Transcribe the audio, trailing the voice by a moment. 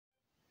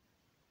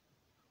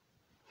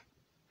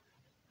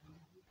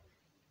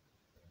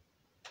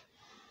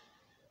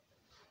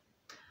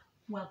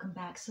Welcome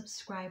back,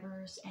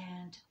 subscribers,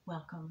 and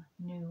welcome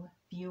new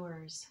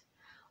viewers.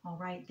 All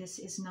right, this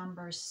is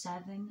number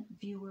 7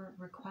 viewer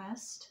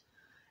request,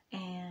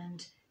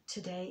 and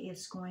today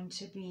it's going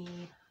to be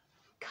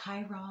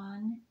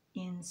Chiron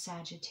in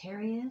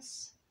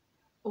Sagittarius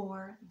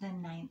or the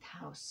 9th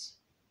house.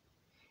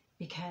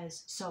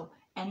 So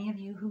any of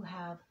you who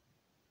have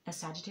a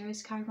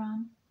Sagittarius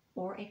Chiron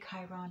or a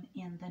Chiron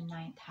in the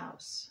 9th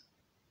house,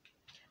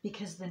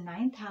 because the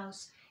 9th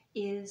house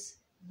is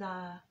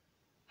the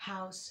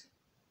house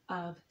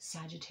of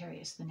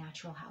Sagittarius, the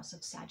natural house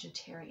of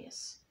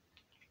Sagittarius.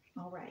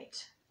 All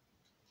right.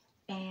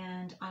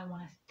 And I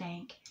want to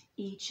thank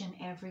each and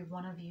every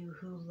one of you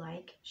who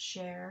like,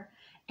 share,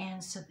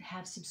 and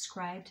have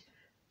subscribed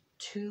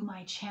to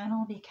my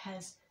channel,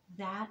 because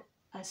that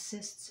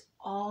assists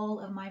all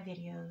of my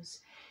videos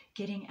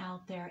getting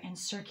out there and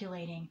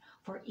circulating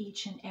for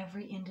each and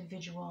every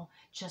individual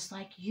just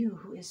like you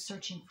who is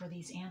searching for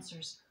these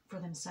answers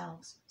for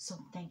themselves. So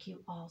thank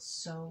you all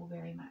so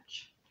very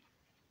much.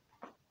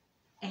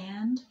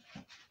 And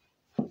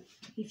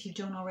if you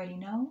don't already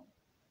know,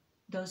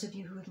 those of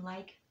you who would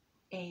like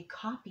a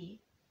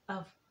copy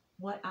of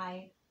what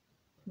I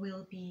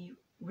will be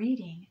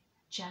reading,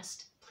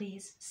 just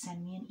please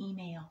send me an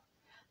email.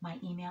 My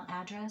email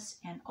address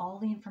and all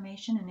the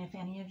information, and if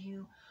any of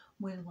you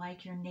would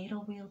like your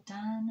natal wheel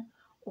done,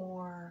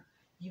 or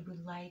you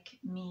would like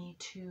me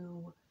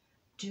to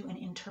do an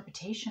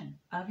interpretation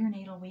of your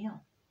natal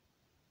wheel,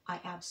 I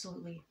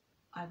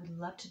would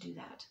love to do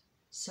that.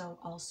 So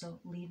also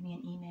leave me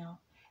an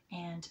email,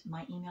 and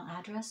my email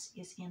address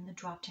is in the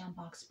drop-down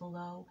box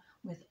below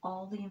with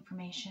all the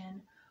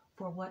information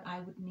for what I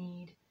would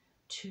need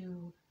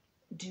to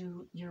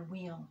do your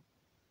wheel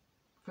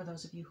for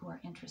those of you who are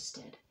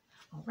interested.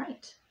 All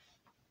right.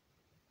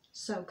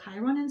 So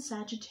Chiron in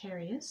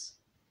Sagittarius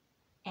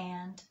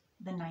and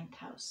the 9th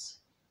house.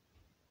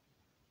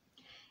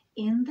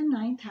 In the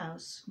 9th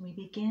house, we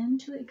begin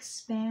to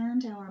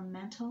expand our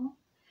mental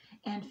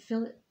and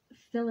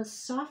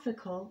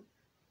philosophical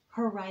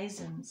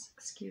horizons.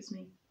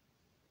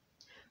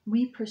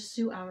 We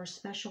pursue our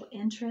special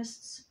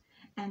interests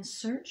and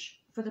search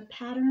for the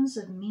patterns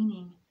of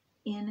meaning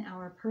in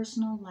our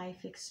personal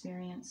life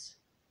experience.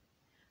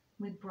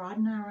 We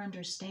broaden our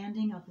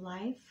understanding of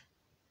life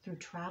through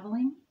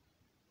traveling,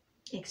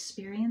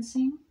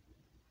 experiencing,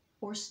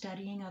 or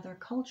studying other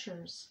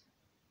cultures,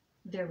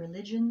 their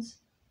religions,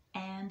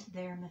 and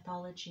their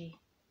mythology.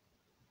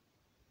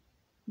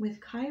 With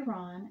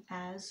Chiron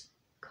as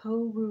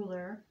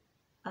co-ruler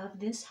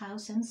of this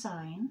house and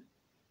sign,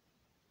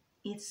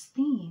 its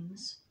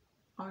themes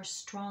are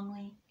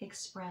strongly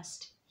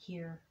expressed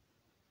here.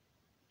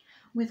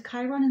 With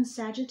Chiron in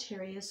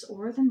Sagittarius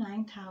or the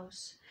 9th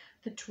house,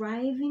 the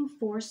driving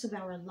force of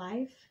our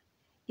life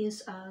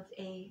is of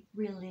a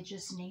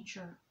religious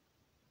nature,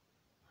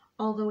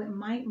 although it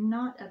might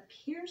not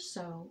appear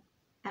so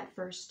at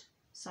first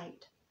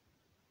sight.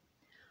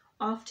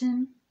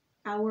 Often,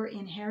 our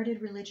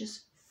inherited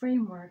religious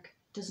framework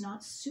does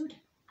not suit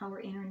our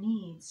inner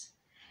needs,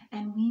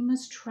 and we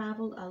must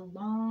travel a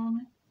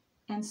long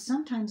and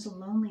sometimes a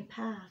lonely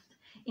path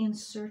in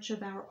search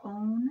of our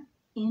own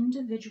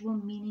individual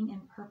meaning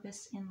and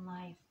purpose in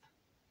life.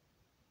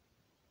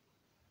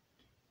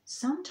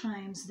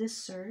 Sometimes this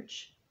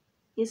search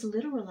is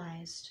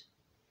literalized,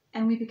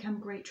 and we become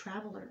great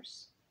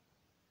travelers.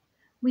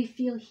 We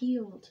feel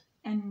healed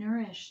and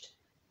nourished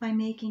by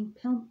making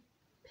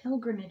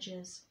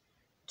pilgrimages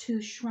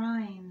to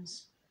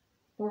shrines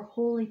or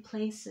holy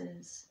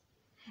places,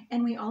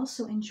 and we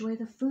also enjoy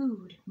the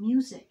food,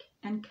 music,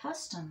 and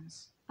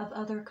customs of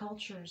other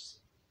cultures.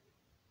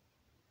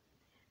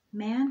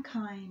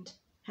 Mankind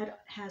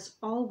has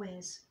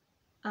always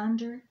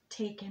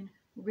undertaken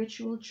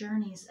ritual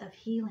journeys of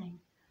healing,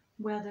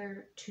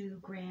 whether to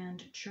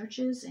grand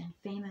churches and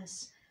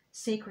famous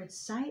sacred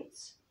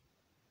sites,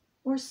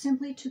 or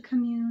simply to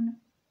commune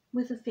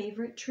with a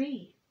favorite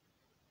tree.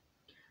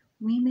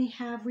 We may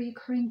have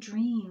recurring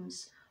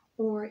dreams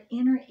or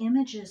inner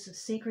images of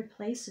sacred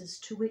places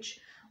to which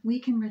we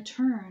can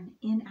return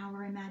in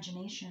our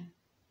imagination.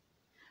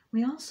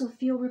 We also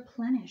feel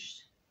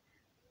replenished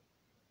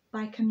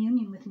by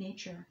communion with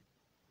nature,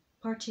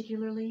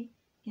 particularly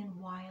in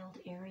wild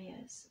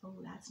areas. Oh,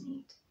 that's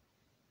neat.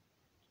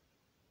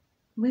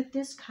 With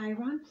this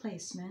Chiron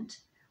placement,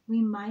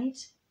 we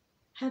might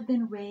have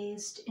been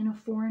raised in a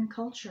foreign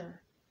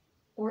culture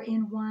or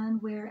in one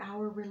where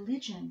our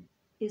religion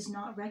is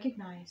not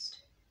recognized.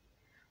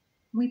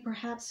 We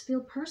perhaps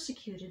feel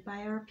persecuted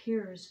by our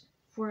peers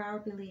for our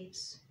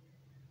beliefs.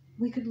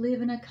 We could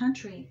live in a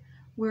country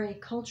where a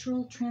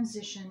cultural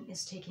transition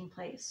is taking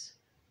place.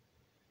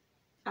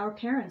 Our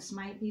parents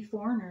might be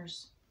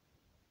foreigners,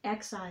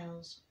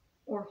 exiles,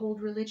 or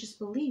hold religious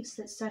beliefs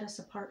that set us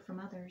apart from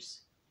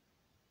others.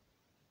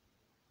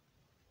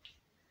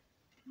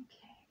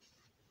 Okay.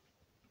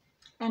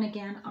 And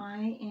again,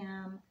 I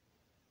am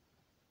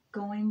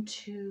going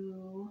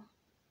to...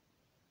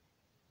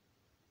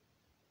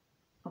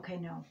 Okay,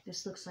 no,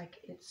 this looks like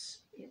it's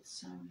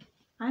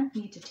I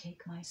need to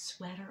take my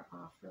sweater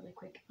off really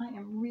quick. I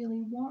am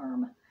really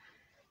warm.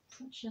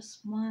 So just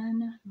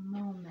one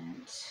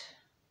moment.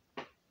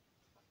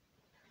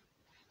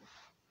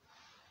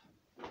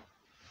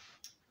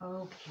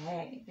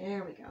 Okay,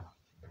 there we go.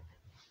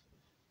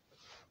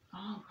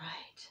 All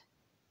right.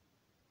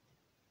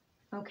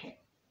 Okay.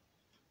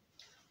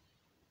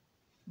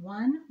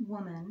 One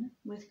woman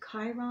with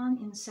Chiron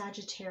in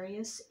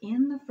Sagittarius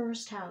in the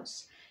first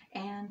house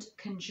and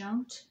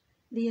conjunct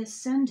the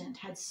ascendant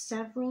had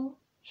several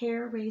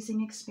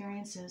hair-raising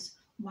experiences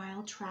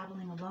while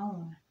traveling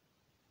alone.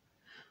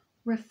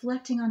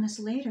 Reflecting on this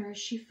later,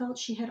 she felt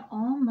she had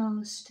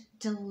almost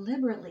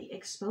deliberately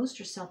exposed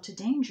herself to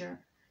danger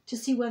to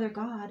see whether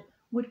God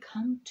would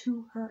come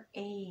to her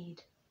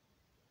aid.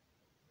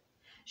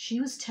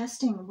 She was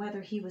testing whether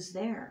he was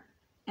there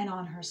and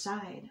on her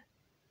side,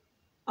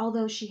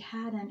 although she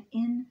had an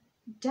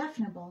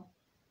indefinable,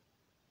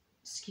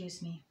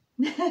 excuse me,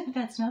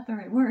 that's not the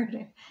right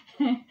word.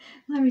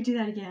 Let me do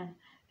that again.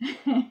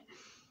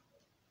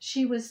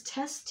 She was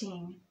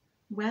testing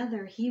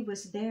whether he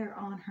was there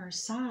on her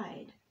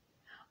side,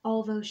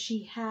 although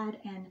she had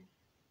an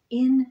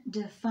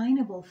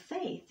indefinable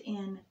faith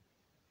in,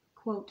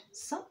 quote,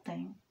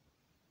 something.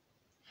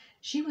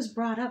 She was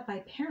brought up by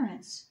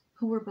parents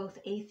who were both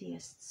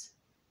atheists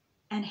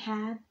and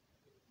had,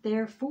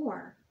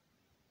 therefore,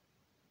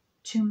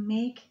 to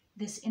make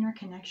this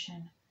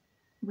interconnection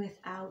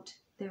without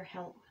their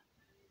help.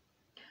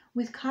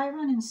 With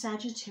Chiron in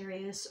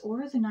Sagittarius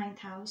or the 9th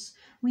house,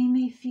 we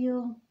may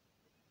feel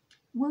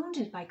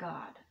wounded by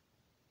God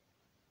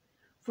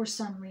for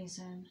some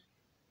reason.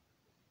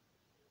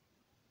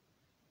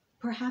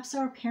 Perhaps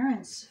our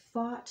parents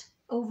fought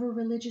over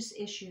religious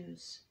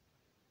issues.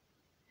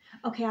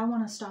 Okay, I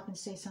want to stop and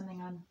say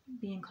something. I'm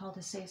being called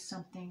to say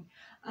something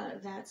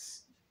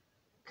that's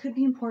could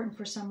be important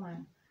for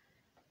someone.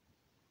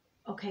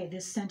 Okay,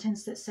 this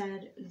sentence that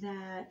said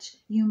that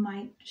you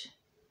might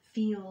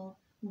feel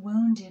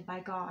wounded by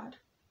God.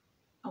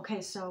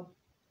 Okay, so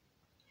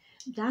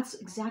that's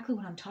exactly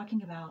what I'm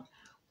talking about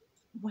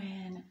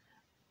when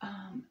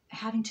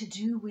having to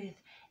do with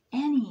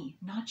any,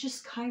 not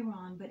just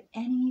Chiron, but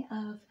any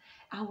of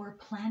our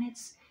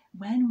planets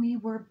when we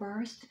were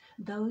birthed,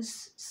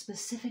 those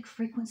specific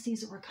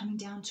frequencies that were coming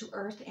down to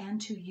Earth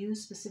and to you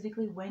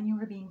specifically when you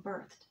were being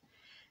birthed.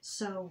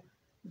 So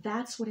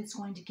that's what it's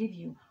going to give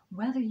you.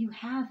 Whether you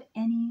have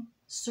any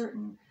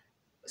certain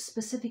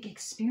specific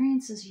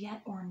experiences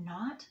yet or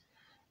not,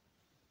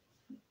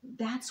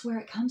 that's where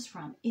it comes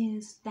from,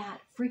 is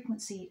that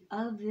frequency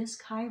of this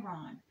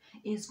Chiron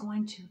is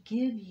going to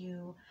give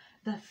you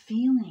the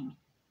feeling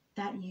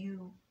that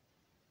you,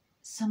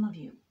 some of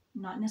you,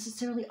 not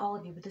necessarily all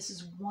of you, but this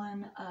is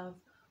one of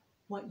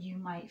what you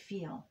might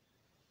feel,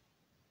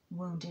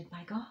 wounded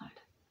by God.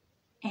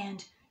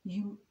 And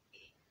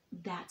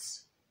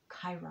that's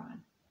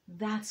Chiron.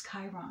 That's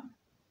Chiron.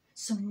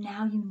 So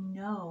now you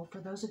know, for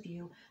those of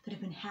you that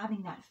have been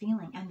having that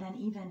feeling, and then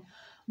even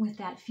with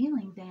that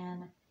feeling,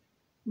 then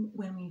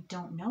when we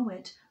don't know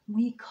it,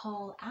 we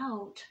call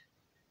out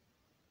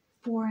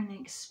for an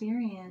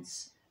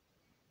experience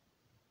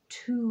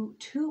to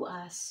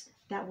us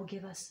that will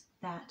give us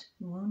that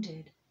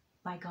wounded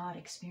by God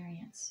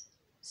experience,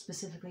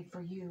 specifically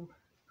for you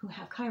who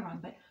have Chiron.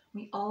 But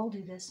we all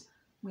do this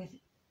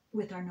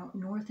with our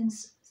north and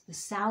the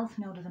south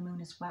node of the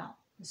moon as well.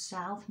 The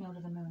south node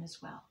of the moon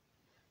as well.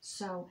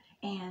 So,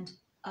 and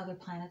other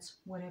planets,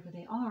 whatever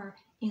they are,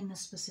 in the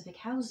specific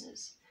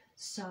houses.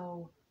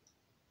 So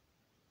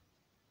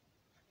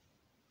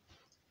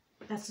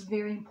that's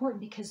very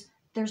important because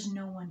there's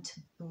no one to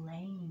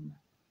blame.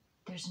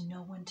 There's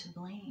no one to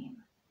blame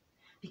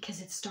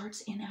because it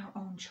starts in our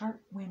own chart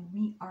when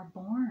we are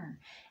born.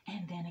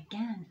 And then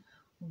again,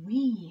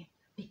 we,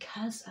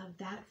 because of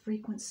that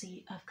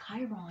frequency of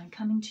Chiron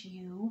coming to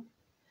you,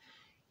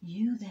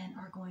 you then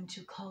are going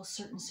to call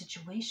certain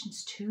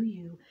situations to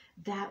you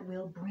that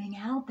will bring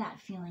out that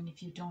feeling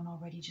if you don't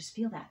already just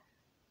feel that.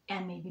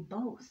 And maybe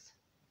both.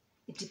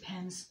 It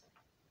depends.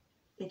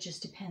 It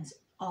just depends.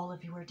 All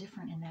of you are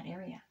different in that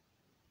area.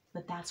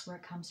 But that's where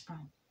it comes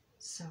from.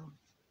 So,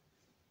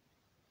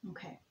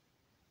 okay.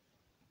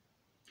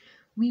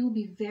 We will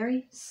be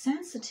very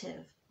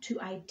sensitive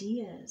to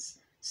ideas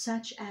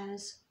such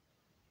as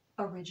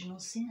original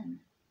sin,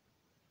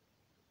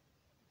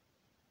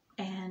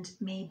 and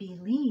may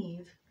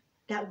believe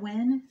that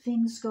when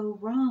things go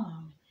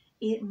wrong,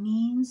 it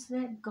means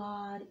that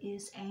God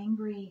is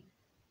angry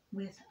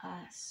with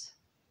us.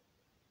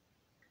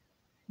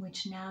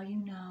 Which now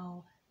you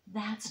know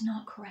that's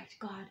not correct.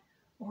 God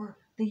or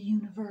the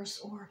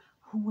universe or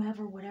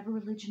whoever, whatever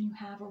religion you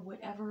have or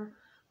whatever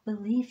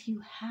belief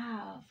you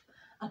have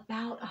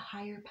about a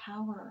higher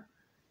power,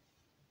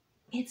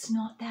 it's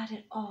not that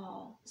at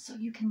all. So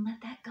you can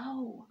let that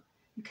go.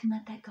 You can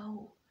let that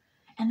go.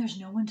 And there's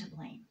no one to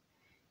blame.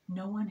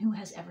 No one who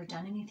has ever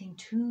done anything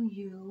to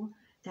you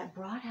that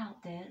brought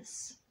out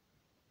this.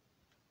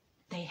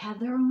 They have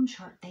their own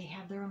chart. They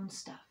have their own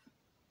stuff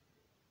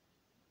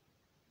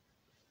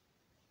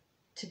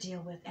to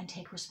deal with and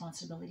take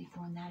responsibility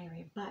for in that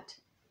area. But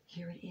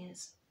here it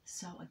is.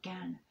 So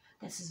again,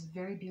 this is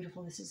very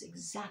beautiful. This is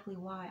exactly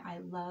why I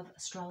love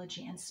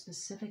astrology, and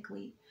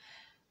specifically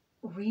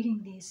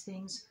reading these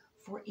things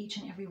for each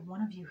and every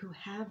one of you who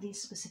have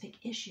these specific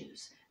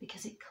issues,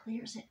 because it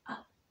clears it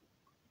up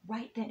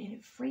right then, and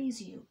it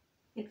frees you.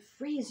 It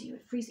frees you.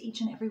 It frees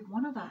each and every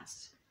one of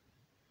us.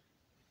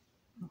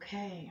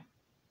 Okay,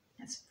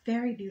 that's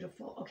very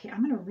beautiful. Okay,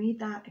 I'm going to read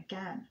that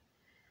again.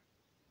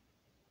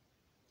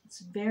 It's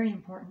very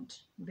important.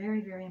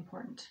 Very, very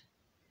important.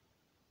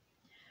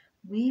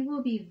 We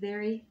will be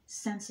very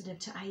sensitive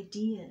to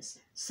ideas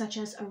such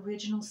as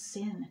original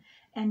sin,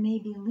 and may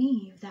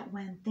believe that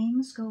when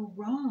things go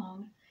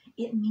wrong,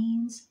 it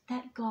means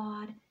that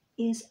God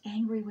is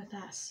angry with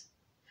us.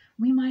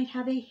 We might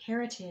have a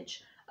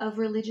heritage of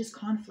religious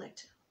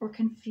conflict or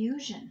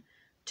confusion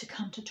to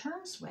come to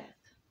terms with.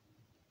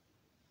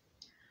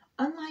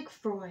 Unlike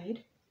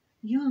Freud,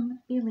 Jung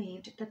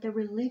believed that the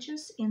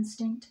religious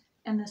instinct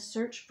and the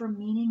search for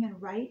meaning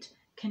and right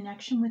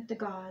connection with the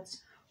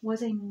gods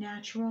was a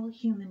natural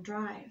human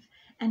drive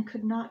and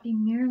could not be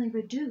merely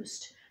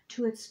reduced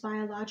to its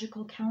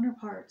biological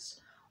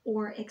counterparts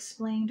or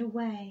explained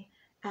away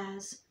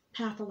as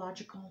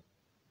pathological.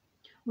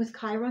 With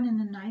Chiron in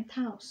the 9th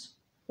house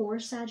or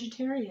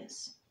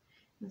Sagittarius,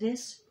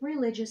 this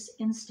religious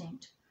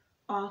instinct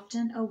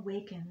often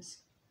awakens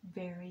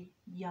very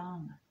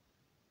young.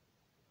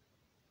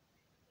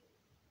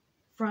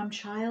 From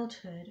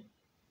childhood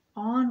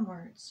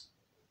onwards,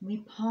 we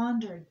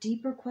ponder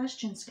deeper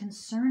questions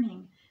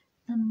concerning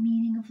the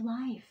meaning of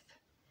life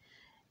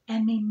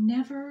and may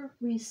never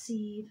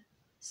receive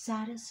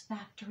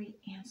satisfactory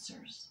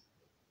answers.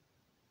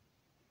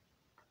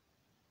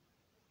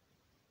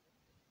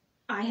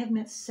 I have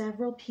met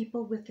several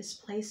people with this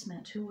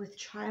placement who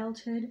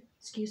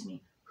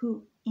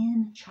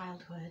in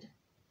childhood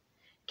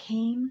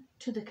came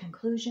to the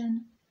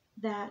conclusion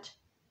that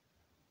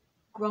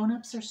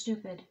grown-ups are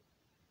stupid.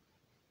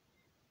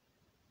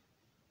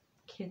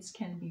 Kids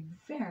can be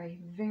very,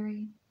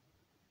 very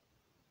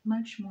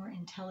much more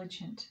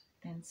intelligent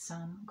than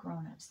some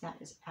grown-ups. That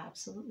is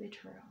absolutely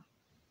true.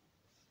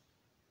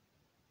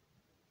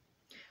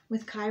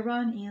 With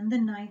Chiron in the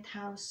 9th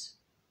house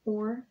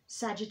or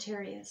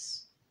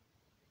Sagittarius,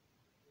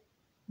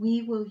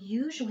 we will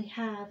usually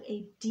have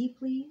a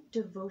deeply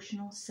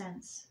devotional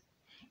sense,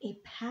 a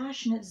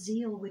passionate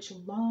zeal which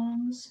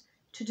longs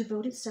to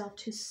devote itself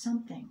to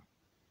something.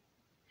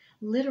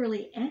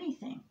 Literally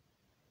anything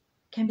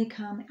can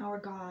become our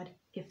God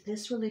if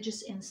this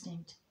religious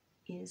instinct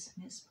is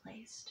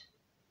misplaced.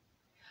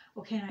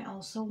 Okay, and I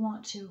also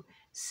want to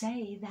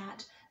say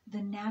that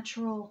the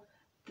natural,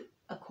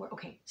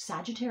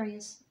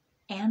 Sagittarius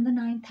and the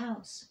 9th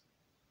house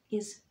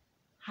is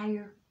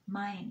higher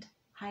mind,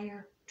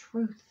 higher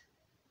truth.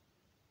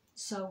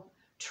 So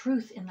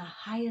truth in the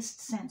highest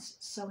sense,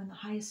 in the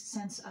highest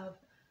sense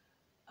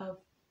of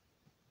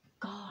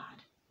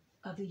God,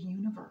 of the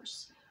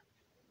universe,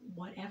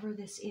 whatever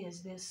this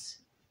is, this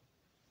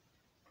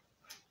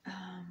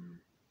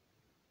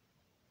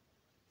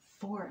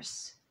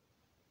force,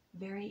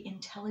 very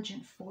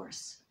intelligent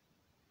force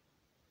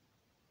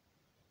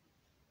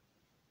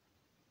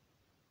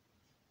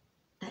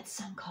that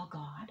some call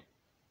God,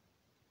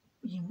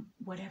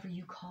 whatever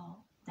you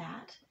call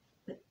that,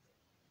 but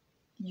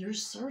you're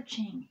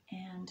searching,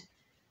 and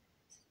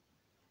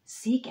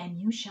seek and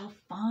you shall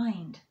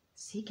find.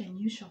 Seek and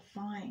you shall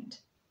find.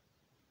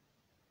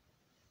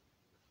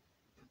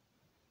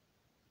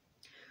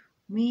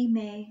 We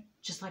may,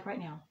 just like right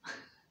now,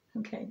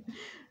 okay,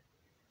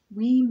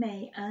 we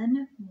may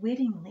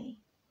unwittingly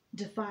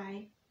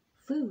defy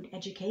food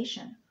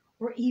education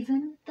or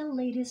even the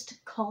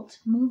latest cult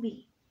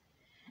movie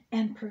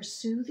and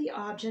pursue the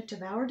object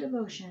of our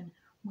devotion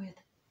with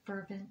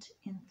fervent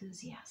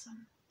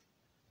enthusiasm.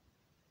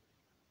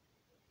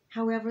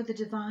 However, the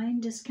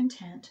divine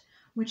discontent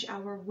which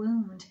our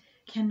wound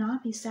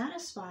cannot be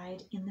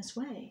satisfied in this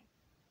way.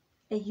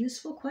 A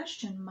useful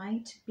question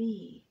might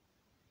be,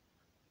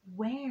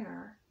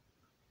 where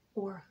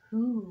or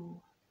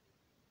who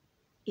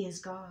is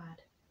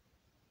God,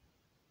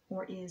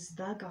 or is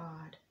the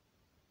God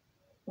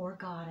or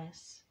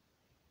goddess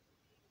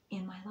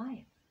in my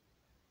life?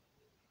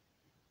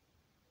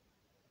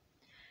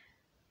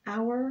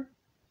 Our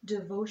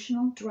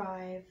devotional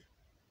drive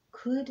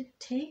could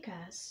take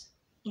us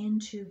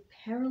into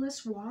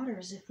perilous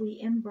waters if we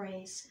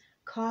embrace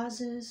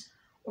causes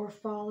or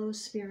follow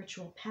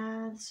spiritual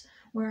paths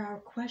where our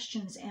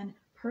questions and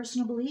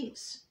personal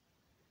beliefs,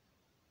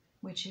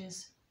 which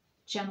is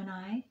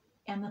Gemini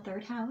and the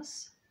 3rd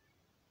house,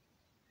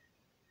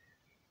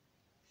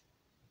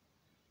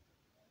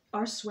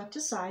 are swept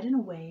aside in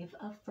a wave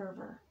of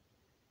fervor.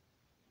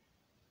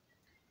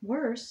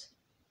 Worse,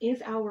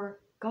 if our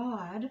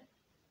God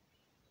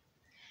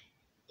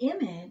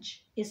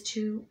image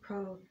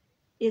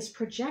is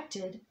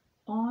projected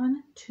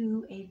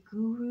onto a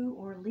guru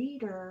or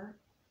leader,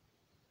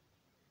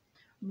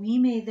 we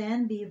may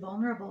then be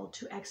vulnerable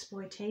to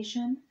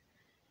exploitation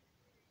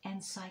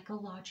and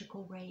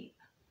psychological rape.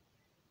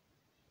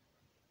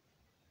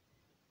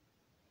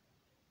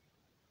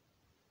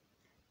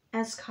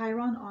 As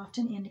Chiron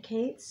often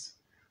indicates,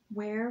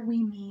 where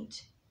we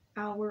meet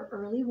our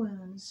early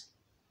wounds,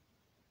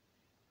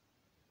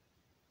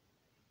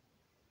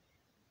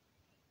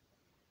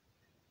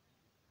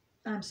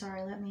 I'm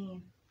sorry,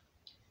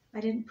 I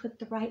didn't put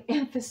the right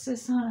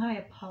emphasis on, I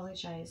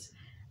apologize.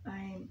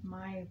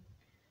 My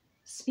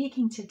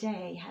speaking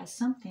today has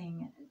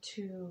something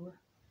to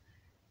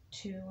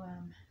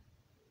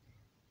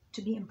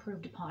be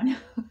improved upon,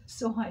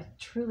 so I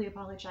truly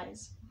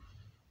apologize.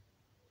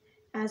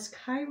 As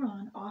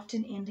Chiron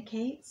often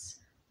indicates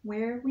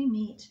where we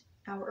meet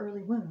our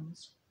early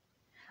wounds,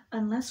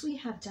 unless we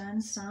have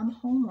done some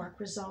homework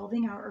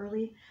resolving our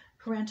early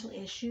parental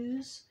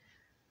issues,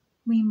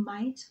 we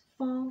might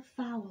fall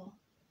foul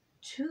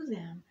to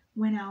them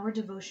when our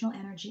devotional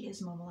energy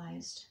is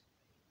mobilized.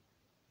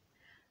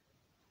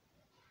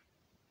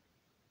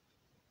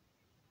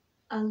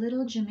 A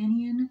little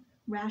Geminian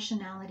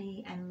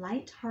rationality and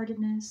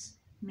lightheartedness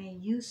may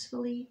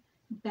usefully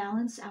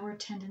balance our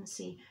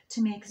tendency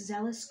to make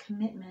zealous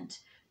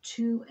commitment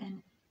to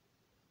an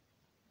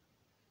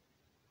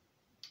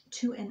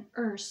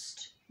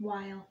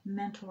erstwhile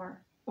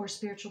mentor or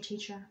spiritual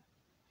teacher.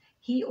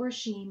 He or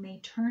she may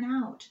turn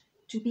out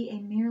to be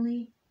a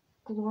merely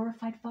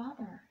glorified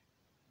father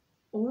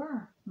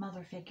or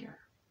mother figure.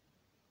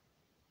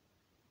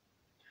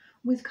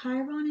 With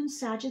Chiron in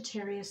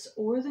Sagittarius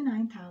or the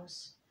 9th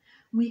house,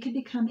 we could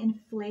become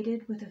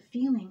inflated with a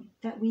feeling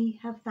that we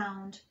have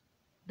found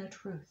the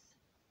truth.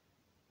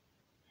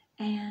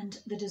 And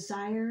the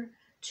desire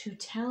to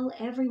tell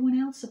everyone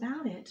else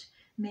about it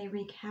may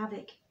wreak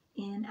havoc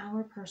in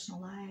our personal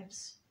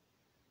lives.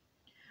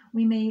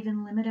 We may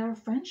even limit our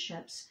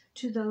friendships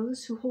to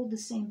those who hold the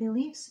same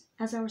beliefs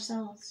as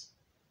ourselves.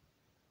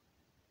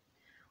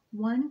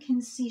 One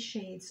can see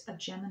shades of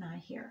Gemini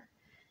here.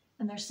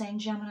 And they're saying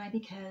Gemini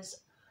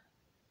because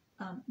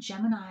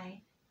Gemini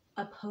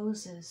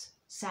opposes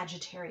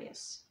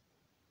Sagittarius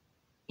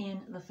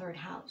in the 3rd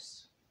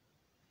house.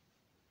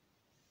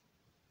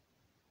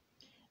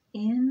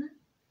 In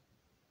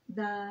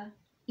the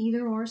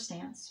either-or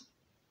stance,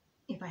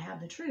 if I have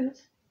the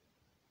truth,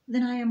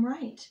 then I am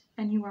right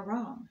and you are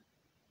wrong.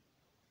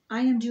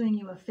 I am doing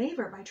you a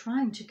favor by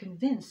trying to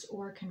convince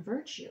or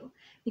convert you,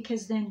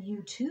 because then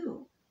you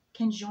too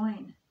can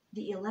join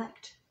the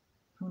elect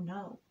who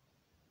know.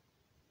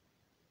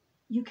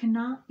 You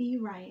cannot be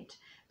right,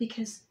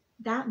 because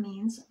that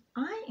means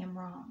I am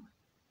wrong.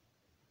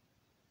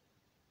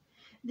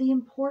 The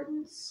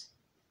importance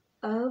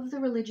of the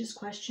religious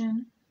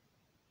question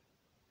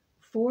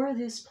for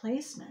this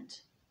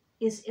placement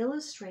is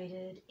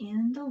illustrated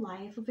in the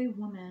life of a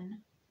woman,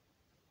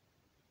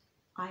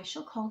 I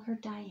shall call her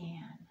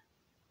Diane,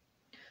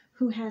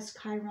 who has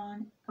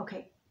Chiron.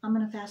 Okay, I'm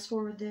going to fast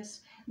forward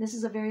this. This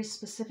is a very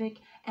specific,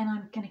 and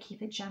I'm going to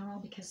keep it general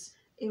because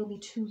it'll be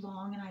too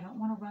long and I don't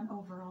want to run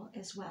over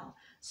as well.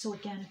 So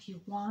again, if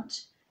you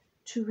want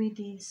to read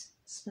these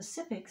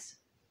specifics,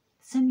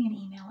 send me an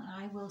email and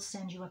I will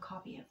send you a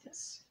copy of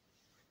this.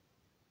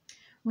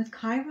 With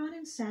Chiron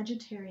in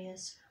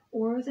Sagittarius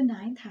or the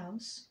 9th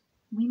house,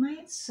 we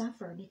might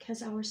suffer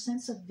because our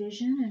sense of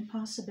vision and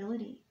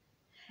possibility,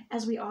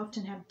 as we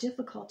often have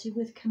difficulty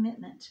with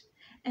commitment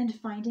and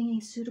finding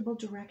a suitable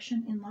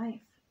direction in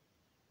life.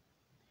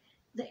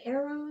 The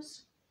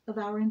arrows of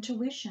our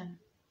intuition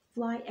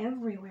fly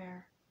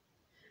everywhere,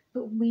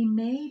 but we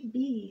may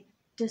be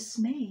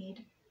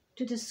dismayed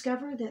to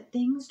discover that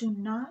things do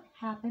not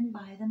happen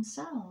by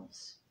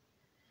themselves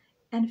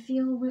and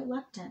feel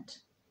reluctant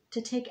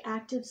to take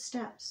active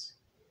steps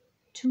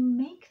to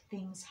make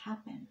things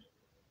happen.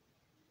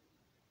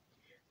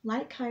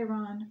 Like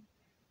Chiron,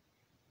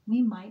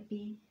 we might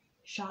be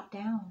shot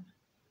down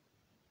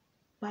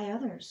by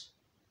others.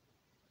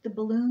 The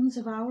balloons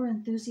of our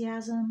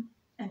enthusiasm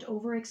and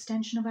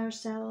overextension of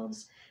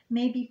ourselves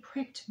may be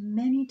pricked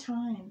many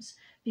times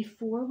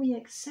before we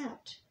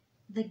accept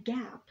the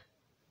gap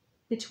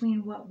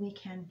between what we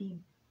can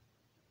be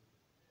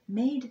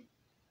made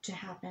to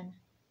happen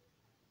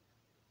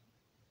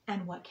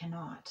and what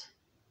cannot.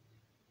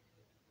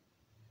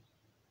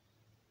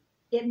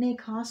 It may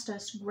cost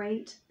us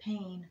great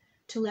pain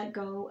to let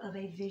go of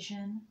a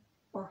vision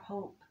or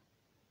hope.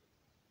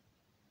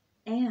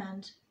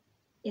 And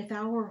if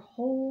our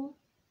whole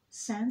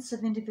sense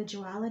of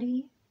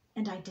individuality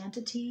and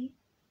identity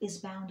is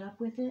bound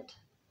up with it,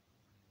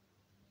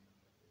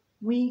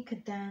 we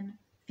could then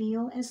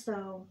feel as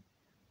though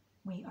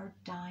we are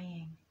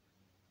dying.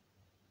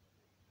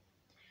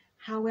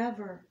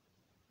 However,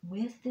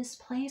 with this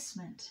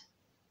placement,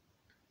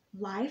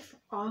 life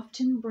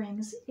often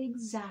brings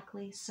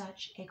exactly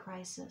such a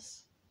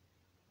crisis.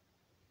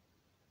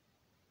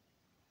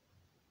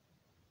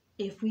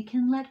 If we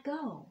can let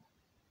go,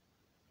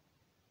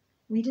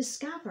 we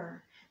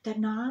discover that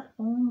not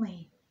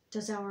only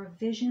does our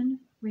vision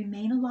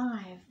remain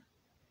alive,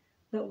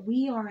 but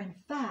we are in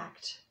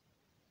fact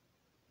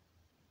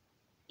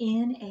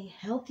in a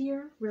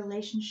healthier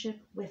relationship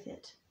with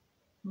it,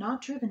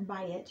 not driven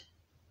by it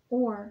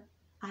or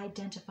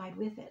identified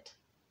with it.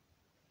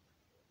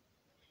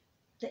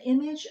 The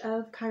image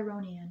of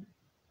Chiron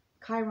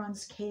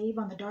Chiron's cave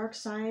on the dark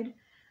side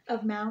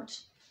of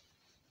Mount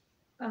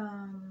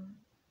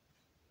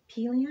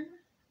Pelion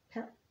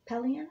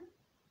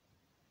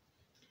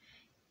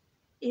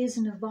is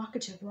an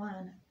evocative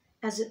one,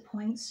 as it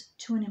points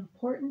to an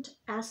important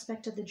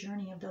aspect of the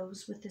journey of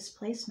those with this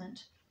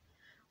placement.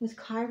 With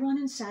Chiron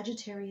in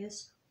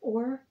Sagittarius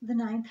or the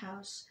ninth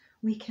house,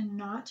 we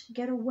cannot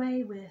get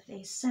away with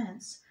a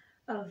sense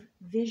of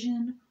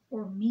vision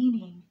or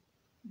meaning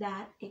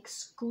that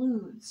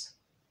excludes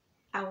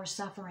our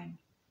suffering.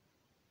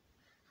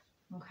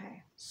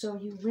 Okay, so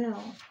you will,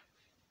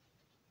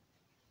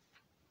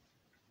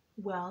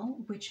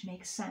 which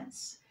makes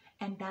sense.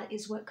 And that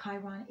is what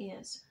Chiron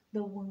is,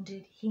 the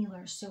wounded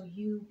healer. So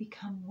you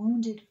become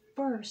wounded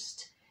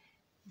first,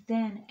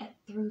 then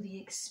through the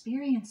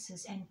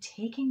experiences and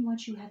taking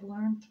what you have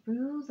learned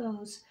through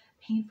those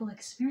painful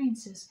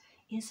experiences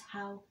is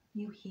how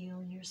you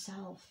heal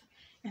yourself.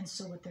 And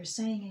so what they're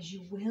saying is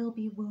you will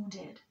be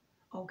wounded.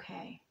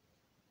 Okay,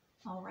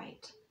 all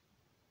right.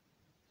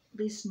 At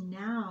least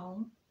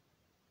now,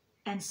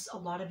 and a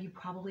lot of you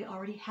probably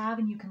already have,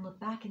 and you can look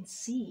back and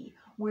see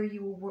where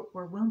you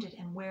were wounded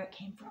and where it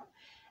came from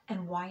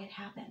and why it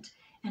happened.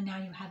 And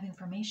now you have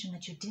information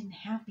that you didn't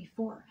have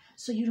before,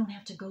 so you don't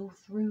have to go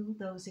through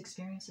those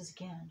experiences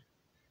again.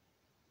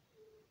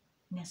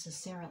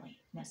 Necessarily.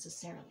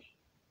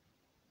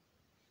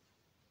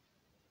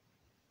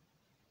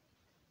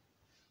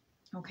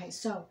 Okay,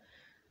 so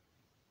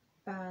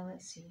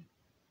let's see.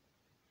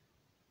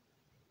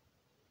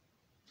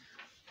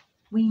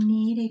 We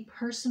need a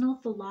personal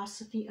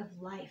philosophy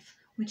of life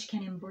which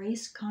can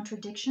embrace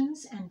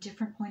contradictions and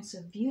different points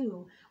of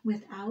view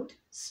without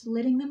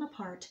splitting them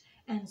apart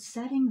and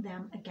setting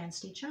them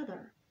against each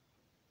other.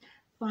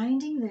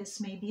 Finding this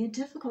may be a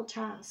difficult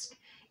task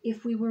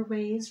if we were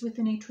raised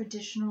within a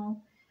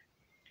traditional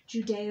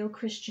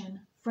Judeo-Christian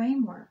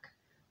framework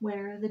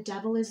where the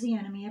devil is the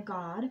enemy of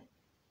God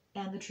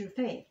and the true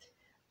faith,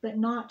 but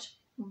not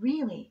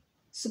really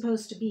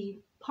supposed to be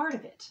part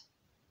of it.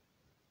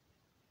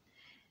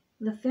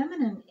 The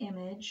feminine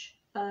image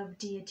of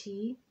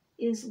deity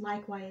is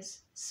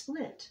likewise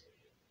split.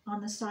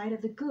 On the side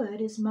of the good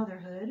is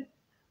motherhood,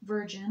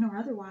 virgin or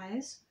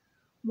otherwise,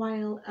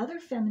 while other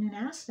feminine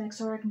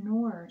aspects are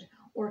ignored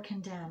or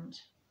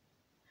condemned.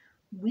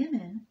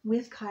 Women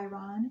with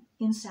Chiron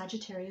in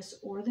Sagittarius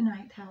or the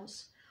ninth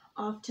house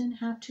often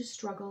have to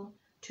struggle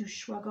to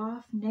shrug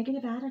off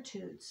negative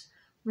attitudes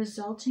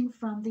resulting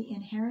from the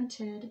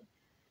inherited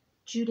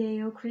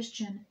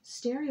Judeo-Christian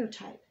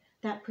stereotype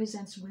that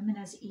presents women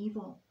as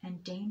evil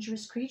and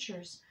dangerous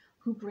creatures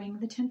who bring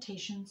the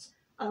temptations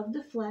of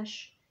the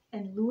flesh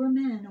and lure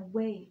men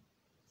away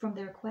from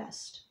their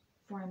quest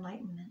for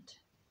enlightenment.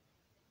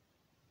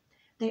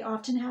 They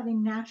often have a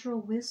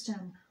natural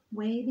wisdom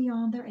way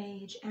beyond their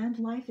age and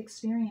life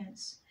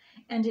experience,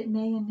 and it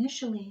may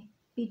initially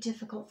be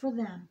difficult for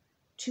them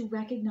to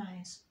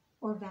recognize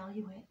or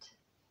value it.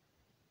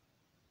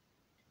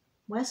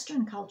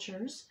 Western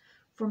cultures,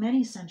 for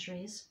many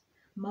centuries,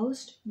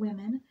 most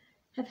women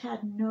have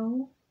had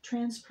no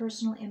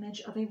transpersonal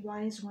image of a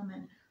wise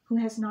woman who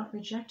has not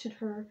rejected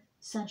her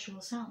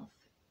sensual self.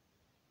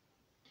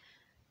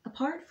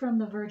 Apart from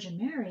the Virgin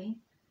Mary,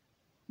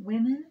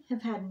 women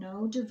have had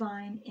no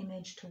divine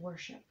image to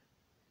worship,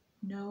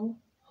 no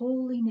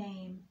holy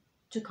name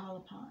to call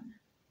upon.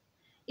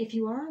 If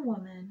you are a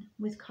woman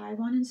with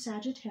Chiron in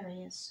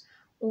Sagittarius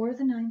or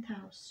the ninth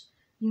house,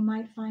 you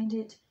might find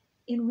it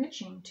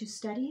enriching to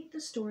study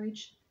the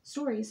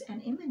stories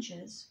and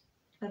images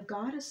of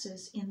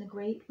goddesses in the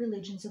great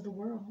religions of the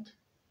world.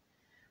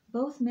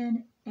 Both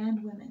men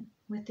and women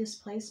with this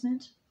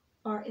placement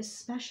are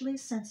especially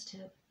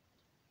sensitive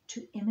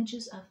to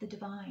images of the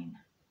divine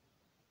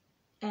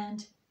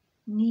and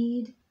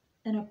need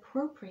an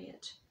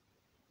appropriate,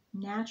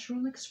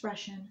 natural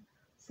expression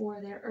for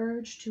their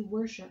urge to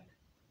worship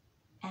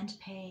and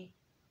pay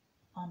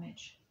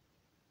homage.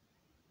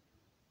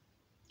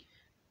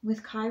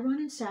 With Chiron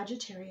in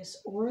Sagittarius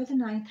or the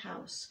ninth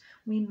house,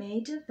 we may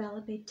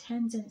develop a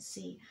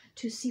tendency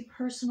to see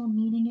personal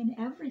meaning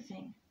in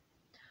everything.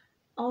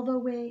 Although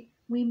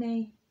we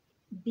may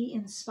be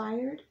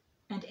inspired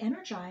and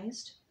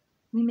energized,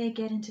 we may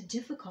get into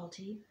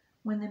difficulty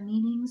when the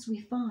meanings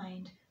we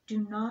find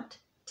do not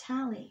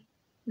tally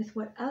with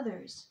what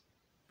others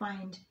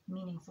find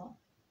meaningful.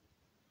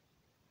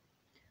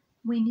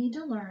 We need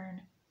to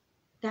learn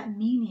that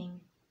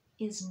meaning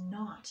is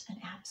not an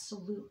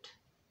absolute,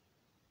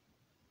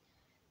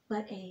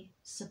 but a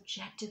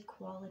subjective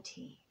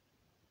quality.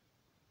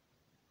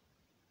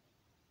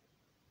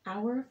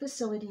 Our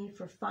facility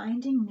for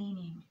finding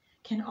meaning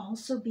can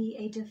also be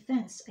a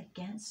defense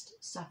against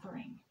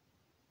suffering.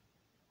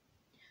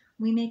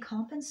 We may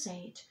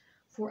compensate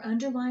for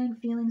underlying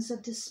feelings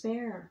of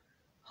despair,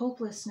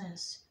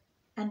 hopelessness,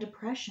 and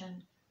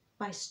depression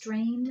by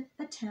strained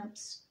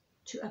attempts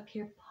to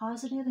appear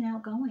positive and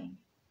outgoing.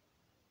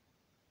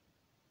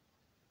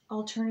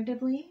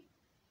 Alternatively,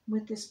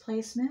 with this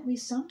placement, we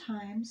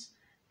sometimes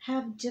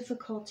have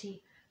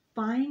difficulty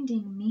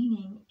finding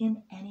meaning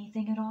in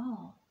anything at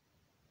all.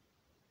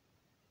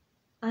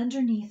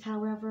 Underneath,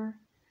 however,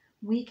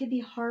 we could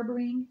be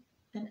harboring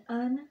an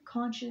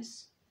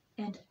unconscious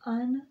and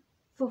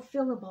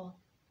unfulfillable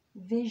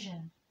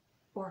vision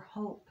or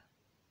hope,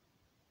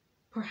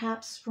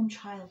 perhaps from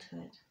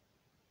childhood,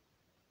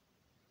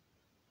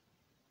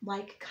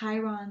 like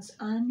Chiron's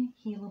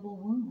unhealable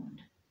wound.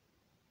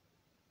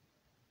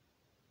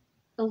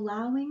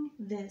 Allowing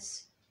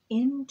this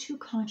into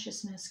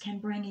consciousness can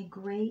bring a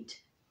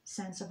great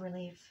sense of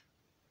relief.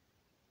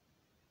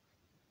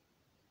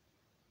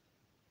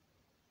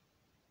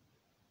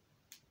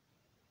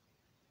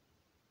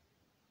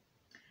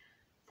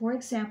 For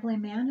example, a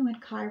man who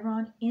had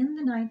Chiron in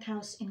the 9th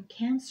house in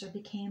Cancer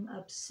became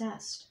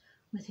obsessed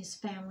with his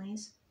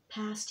family's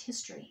past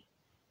history.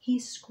 He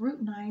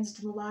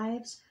scrutinized the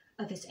lives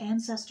of his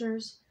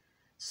ancestors,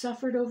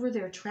 suffered over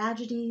their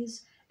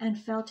tragedies, and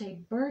felt a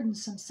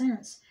burdensome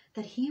sense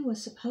that he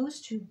was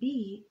supposed to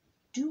be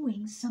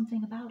doing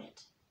something about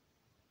it.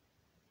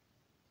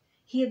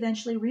 He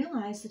eventually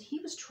realized that he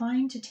was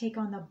trying to take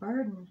on the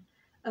burden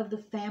of the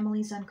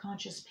family's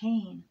unconscious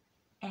pain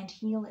and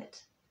heal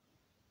it.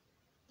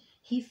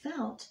 He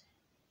felt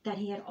that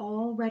he had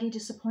already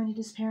disappointed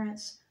his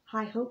parents'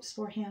 high hopes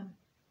for him.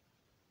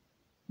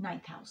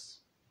 9th house.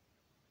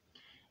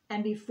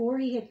 And before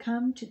he had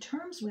come to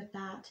terms with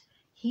that,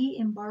 he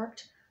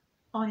embarked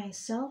on a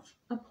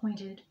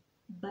self-appointed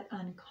but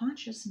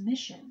unconscious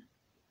mission.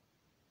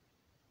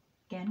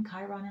 Again,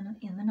 Chiron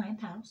in the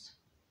 9th house.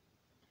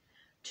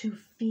 To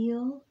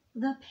feel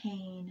the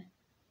pain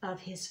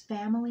of his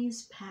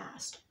family's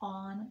past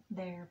on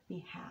their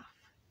behalf.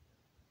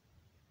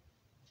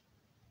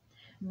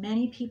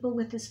 Many people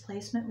with this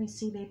placement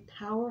receive a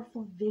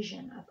powerful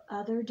vision of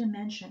other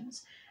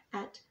dimensions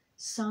at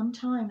some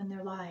time in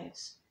their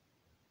lives.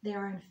 They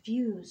are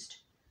infused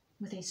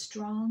with a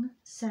strong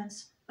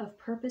sense of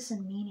purpose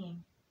and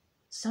meaning,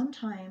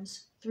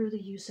 sometimes through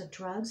the use of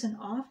drugs and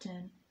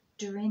often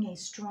during a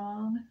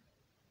strong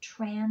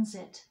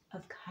transit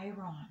of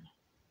Chiron.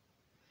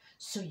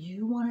 So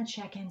you want to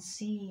check and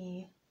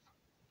see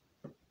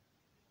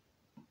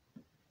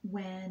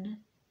when,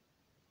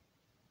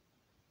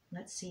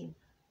 let's see,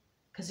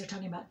 because they're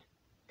talking about,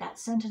 that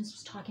sentence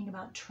was talking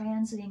about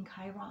transiting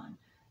Chiron.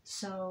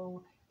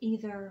 So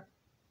either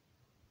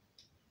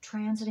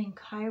transiting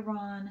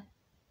Chiron,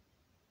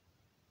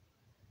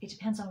 it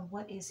depends on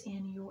what is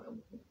in your,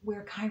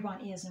 where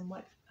Chiron is and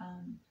what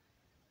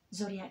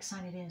zodiac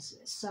sign it is.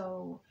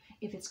 So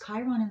if it's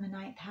Chiron in the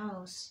 9th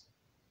house,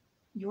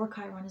 your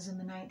Chiron is in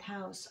the 9th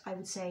house, I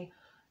would say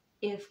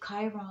if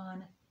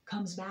Chiron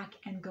comes back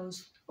and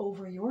goes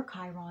over your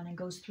Chiron and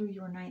goes through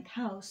your 9th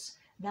house,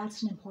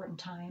 that's an important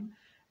time.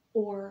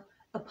 Or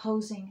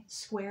opposing,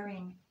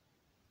 squaring.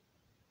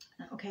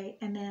 Okay,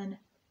 and then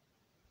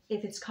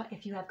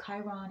if you have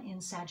Chiron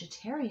in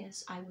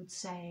Sagittarius, I would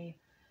say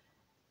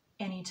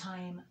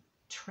anytime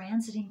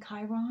transiting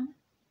Chiron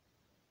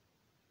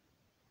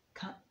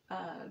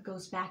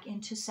goes back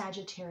into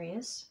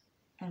Sagittarius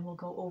and will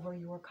go over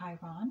your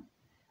Chiron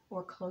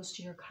or close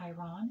to your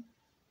Chiron,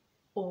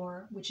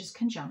 or which is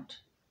conjunct,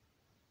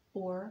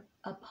 or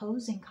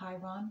opposing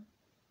Chiron,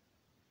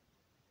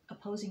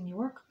 opposing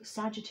your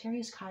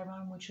Sagittarius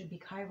Chiron, which would be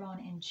Chiron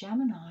in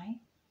Gemini,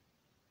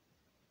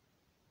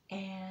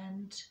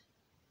 and,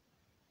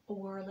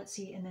 or let's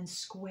see, and then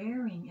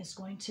squaring is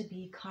going to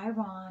be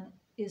Chiron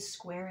is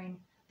squaring,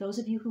 those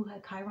of you who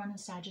had Chiron in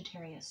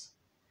Sagittarius.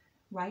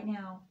 Right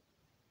now,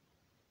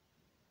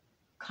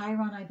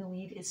 Chiron, I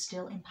believe, is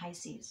still in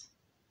Pisces,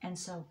 and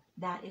so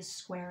that is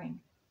squaring.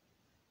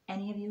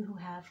 Any of you who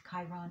have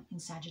Chiron in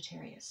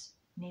Sagittarius,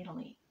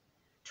 natally,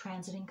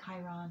 transiting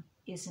Chiron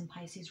is in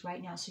Pisces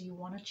right now, so you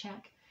want to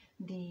check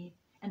the,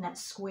 and that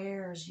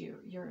squares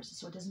yours,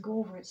 so it doesn't go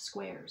over, it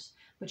squares,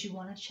 but you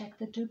want to check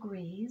the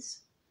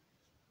degrees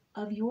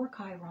of your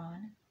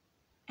Chiron,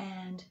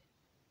 and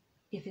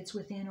if it's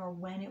within, or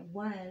when it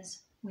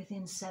was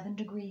within 7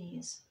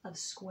 degrees of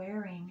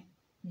squaring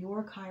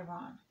your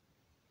Chiron.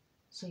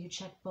 So you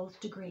check both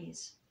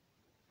degrees,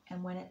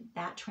 and when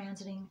that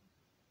transiting,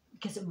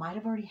 because it might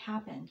have already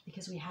happened,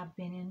 because we have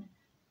been in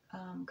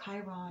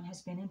Chiron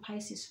has been in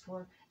Pisces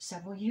for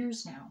several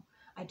years now.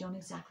 I don't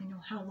exactly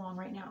know how long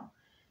right now,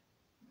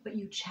 but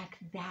you check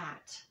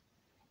that.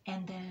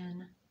 And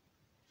then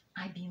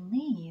I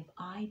believe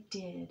I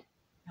did,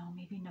 no,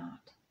 maybe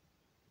not.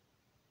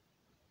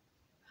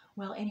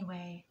 Well,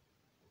 anyway,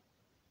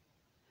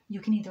 you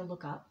can either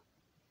look up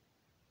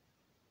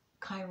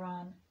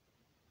Chiron,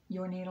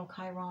 your natal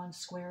Chiron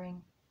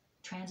squaring,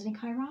 transiting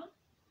Chiron,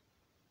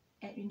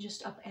 and you can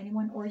just up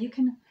anyone, or you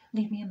can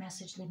leave me a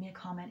message, leave me a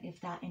comment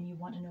if that, and you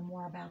want to know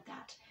more about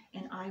that.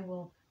 And I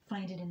will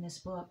find it in this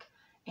book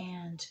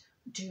and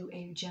do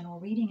a general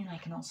reading, and I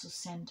can also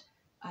send,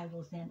 I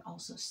will then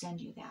also send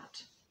you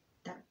that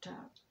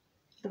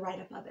the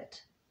write-up of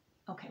it.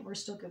 Okay, we're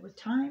still good with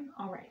time.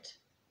 All right.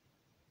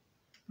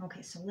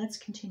 Okay, so let's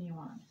continue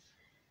on.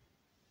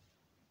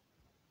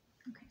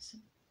 Okay, so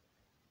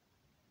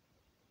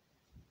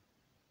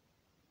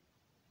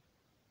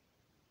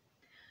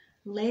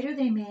later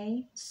they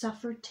may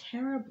suffer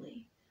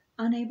terribly,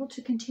 unable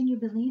to continue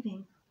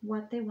believing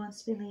what they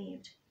once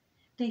believed.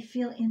 They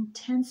feel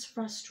intense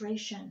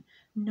frustration,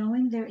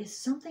 knowing there is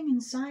something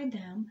inside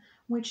them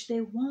which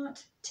they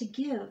want to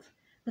give,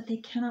 but they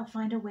cannot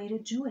find a way to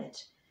do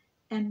it,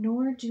 and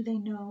nor do they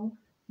know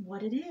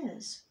what it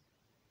is.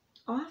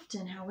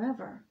 Often,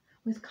 however,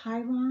 with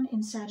Chiron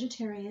in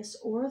Sagittarius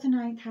or the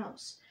ninth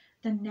house,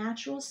 the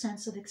natural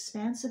sense of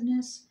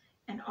expansiveness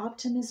and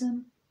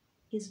optimism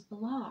is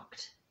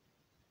blocked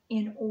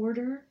in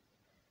order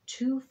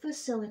to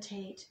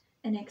facilitate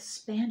an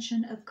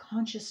expansion of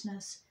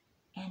consciousness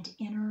and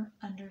inner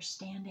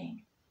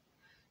understanding.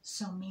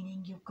 So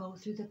meaning you go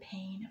through the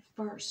pain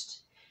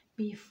first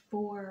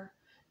before,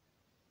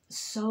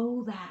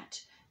 so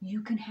that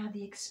you can have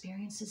the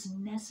experiences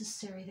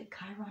necessary that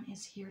Chiron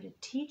is here to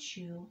teach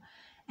you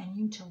and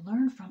you to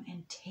learn from,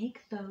 and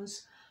take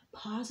those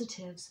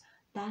positives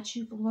that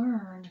you've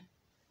learned.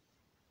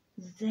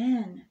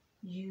 Then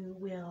you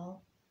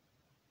will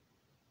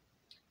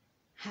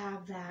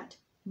have that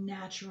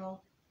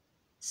natural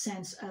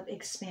sense of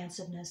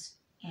expansiveness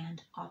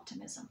and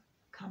optimism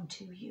come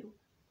to you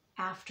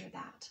after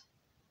that.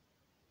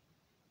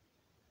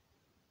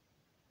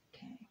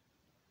 Okay.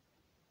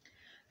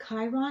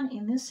 Chiron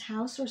in this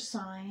house or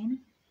sign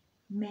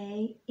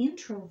may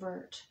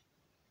introvert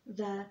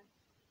the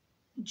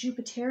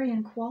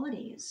Jupiterian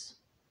qualities.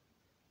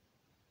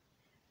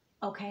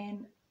 Okay,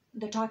 and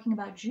they're talking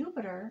about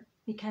Jupiter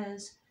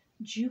because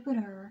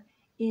Jupiter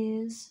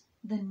is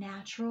the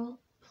natural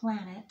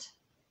planet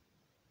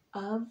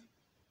of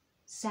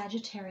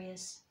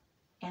Sagittarius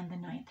and the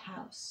ninth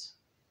house.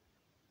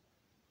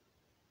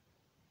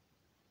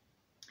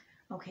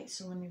 Okay,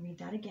 so let me read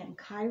that again.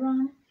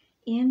 Chiron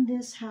in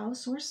this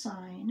house or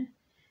sign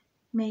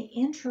may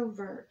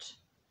introvert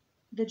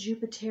the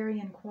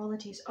Jupiterian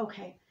qualities.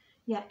 Okay,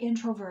 yeah,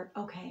 introvert.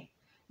 Okay,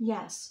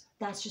 yes,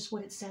 that's just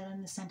what it said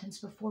in the sentence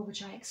before,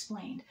 which I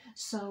explained.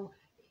 So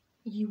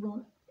you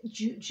will,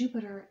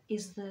 Jupiter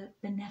is the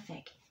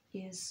benefic,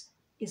 is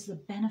the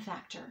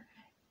benefactor,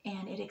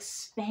 and it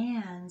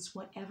expands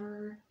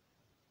whatever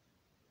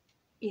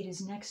it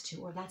is next to,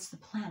 or that's the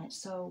planet.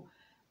 So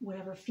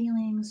whatever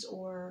feelings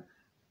or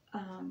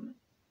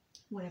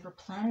whatever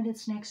planet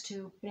it's next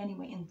to. But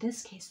anyway, in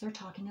this case, they're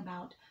talking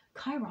about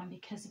Chiron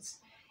because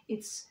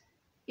it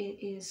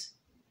is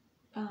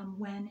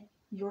when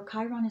your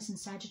Chiron is in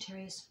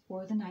Sagittarius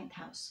or the ninth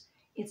house,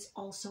 it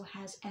also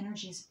has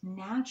energies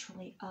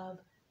naturally of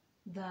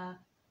the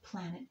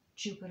planet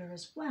Jupiter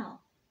as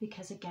well,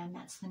 because again,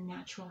 that's the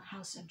natural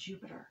house of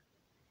Jupiter,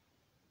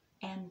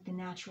 and the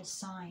natural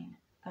sign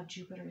of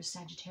Jupiter is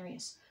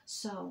Sagittarius.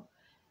 So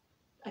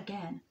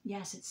again,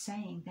 yes, it's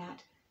saying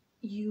that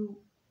you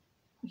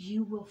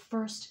will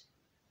first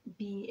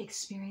be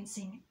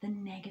experiencing the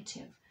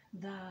negative,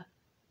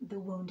 the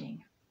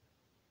wounding.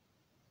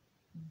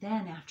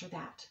 Then after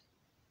that,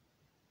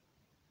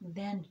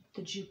 then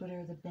the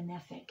Jupiter, the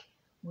benefic,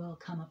 will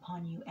come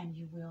upon you, and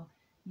you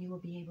will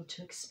be able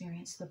to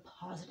experience the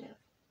positive.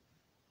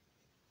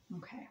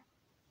 Okay.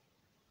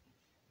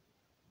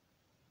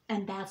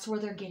 And that's where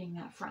they're getting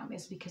that from,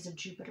 is because of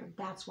Jupiter.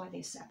 That's why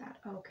they said that.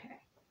 Okay.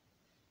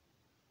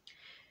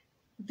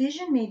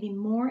 Vision may be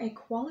more a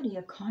quality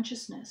of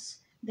consciousness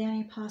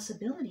than a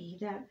possibility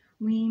that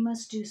we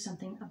must do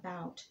something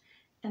about,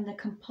 and the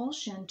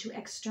compulsion to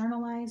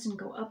externalize and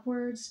go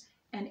upwards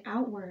and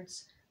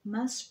outwards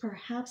must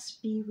perhaps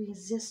be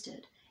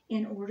resisted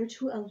in order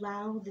to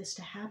allow this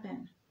to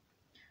happen.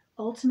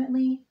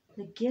 Ultimately,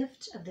 the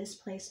gift of this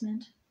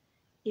placement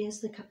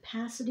is the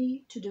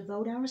capacity to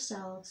devote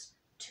ourselves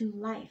to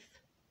life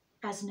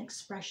as an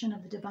expression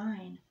of the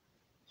divine,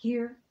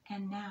 here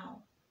and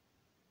now.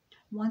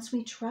 Once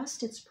we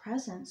trust its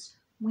presence,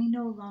 we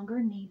no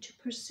longer need to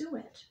pursue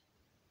it.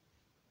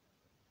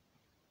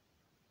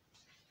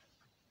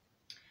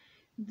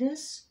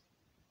 This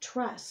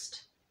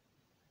trust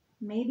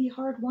may be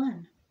hard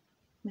won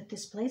with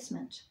this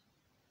placement.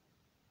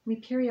 We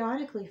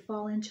periodically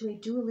fall into a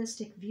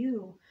dualistic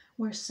view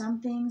where some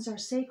things are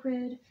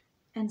sacred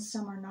and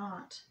some are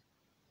not,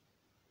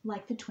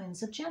 like the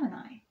twins of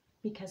Gemini,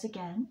 because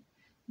again,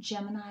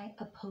 Gemini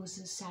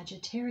opposes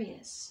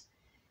Sagittarius.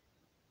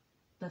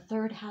 The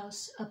third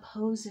house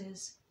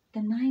opposes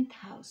the ninth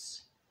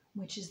house,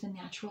 which is the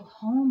natural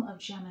home of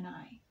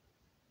Gemini.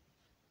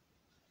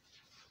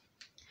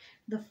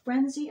 The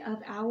frenzy of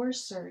our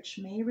search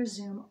may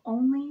resume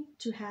only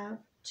to have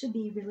to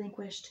be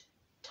relinquished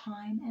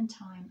time and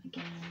time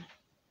again.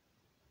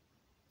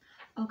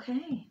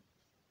 Okay.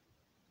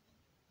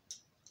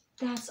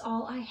 That's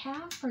all I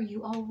have for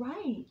you. All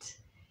right.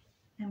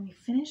 And we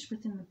finished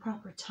within the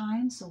proper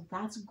time, so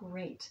that's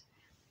great.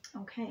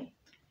 Okay.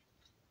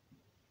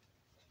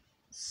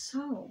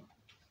 So,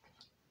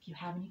 if you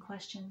have any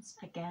questions,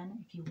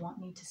 again, if you want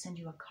me to send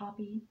you a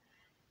copy,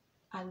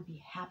 I would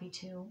be happy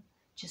to.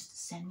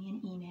 Just send me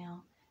an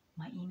email.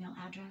 My email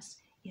address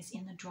is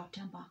in the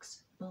drop-down box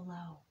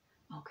below.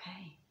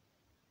 Okay.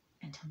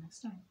 Until next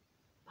time.